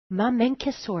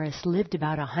Mamenchisaurus lived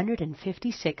about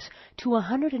 156 to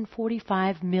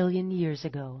 145 million years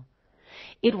ago.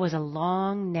 It was a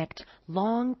long-necked,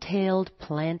 long-tailed,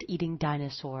 plant-eating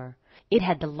dinosaur. It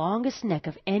had the longest neck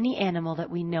of any animal that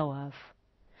we know of.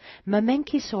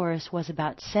 Mamenchisaurus was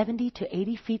about 70 to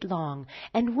 80 feet long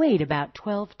and weighed about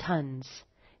 12 tons.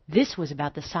 This was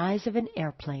about the size of an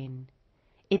airplane.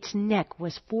 Its neck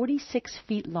was 46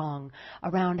 feet long,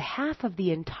 around half of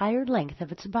the entire length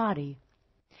of its body.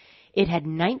 It had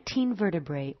 19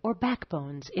 vertebrae, or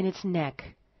backbones, in its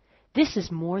neck. This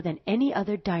is more than any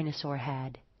other dinosaur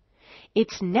had.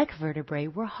 Its neck vertebrae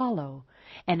were hollow,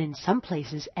 and in some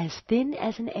places as thin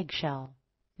as an eggshell.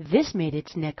 This made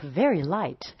its neck very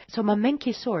light, so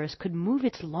Mamenchisaurus could move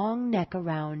its long neck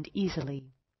around easily.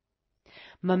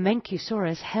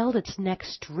 Mamenchisaurus held its neck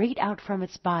straight out from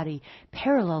its body,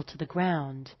 parallel to the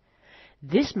ground.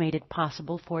 This made it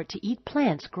possible for it to eat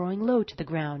plants growing low to the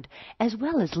ground, as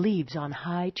well as leaves on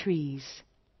high trees.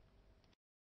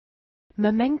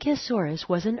 Mamenchisaurus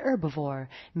was an herbivore,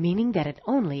 meaning that it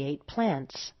only ate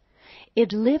plants.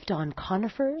 It lived on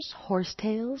conifers,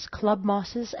 horsetails, club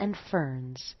mosses, and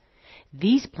ferns.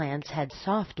 These plants had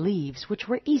soft leaves which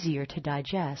were easier to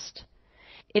digest.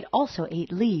 It also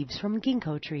ate leaves from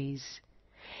gingko trees.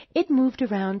 It moved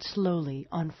around slowly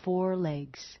on 4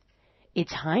 legs.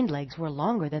 Its hind legs were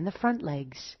longer than the front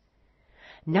legs.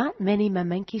 Not many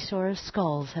Mamenchisaurus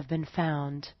skulls have been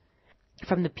found.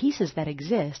 From the pieces that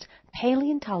exist,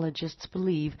 paleontologists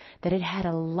believe that it had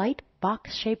a light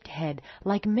box-shaped head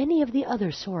like many of the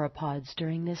other sauropods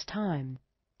during this time.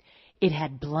 It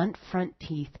had blunt front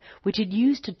teeth, which it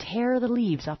used to tear the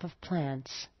leaves off of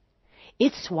plants.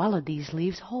 It swallowed these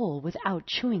leaves whole without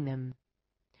chewing them.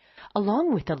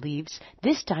 Along with the leaves,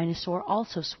 this dinosaur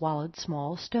also swallowed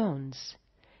small stones.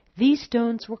 These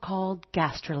stones were called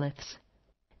gastroliths.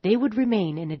 They would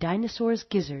remain in a dinosaur's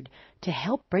gizzard to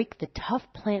help break the tough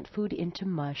plant food into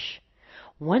mush.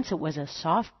 Once it was a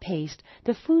soft paste,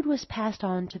 the food was passed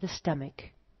on to the stomach.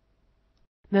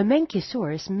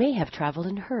 Mamenchisaurus may have traveled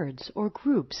in herds or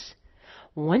groups.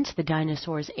 Once the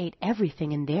dinosaurs ate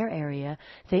everything in their area,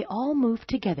 they all moved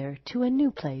together to a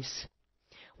new place.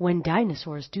 When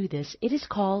dinosaurs do this, it is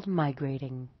called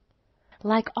migrating.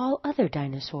 Like all other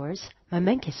dinosaurs,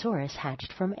 Mamenchisaurus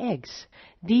hatched from eggs.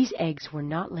 These eggs were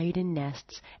not laid in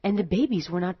nests, and the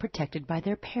babies were not protected by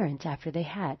their parents after they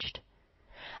hatched.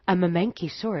 A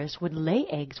Mamenchisaurus would lay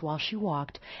eggs while she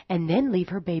walked, and then leave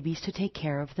her babies to take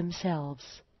care of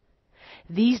themselves.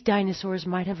 These dinosaurs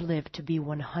might have lived to be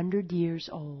 100 years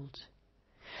old.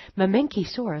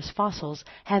 Mamenchisaurus fossils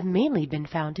have mainly been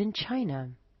found in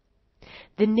China.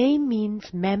 The name means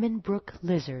Mamen Brook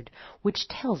lizard, which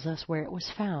tells us where it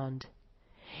was found.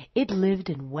 It lived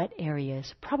in wet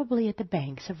areas, probably at the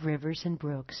banks of rivers and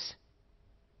brooks.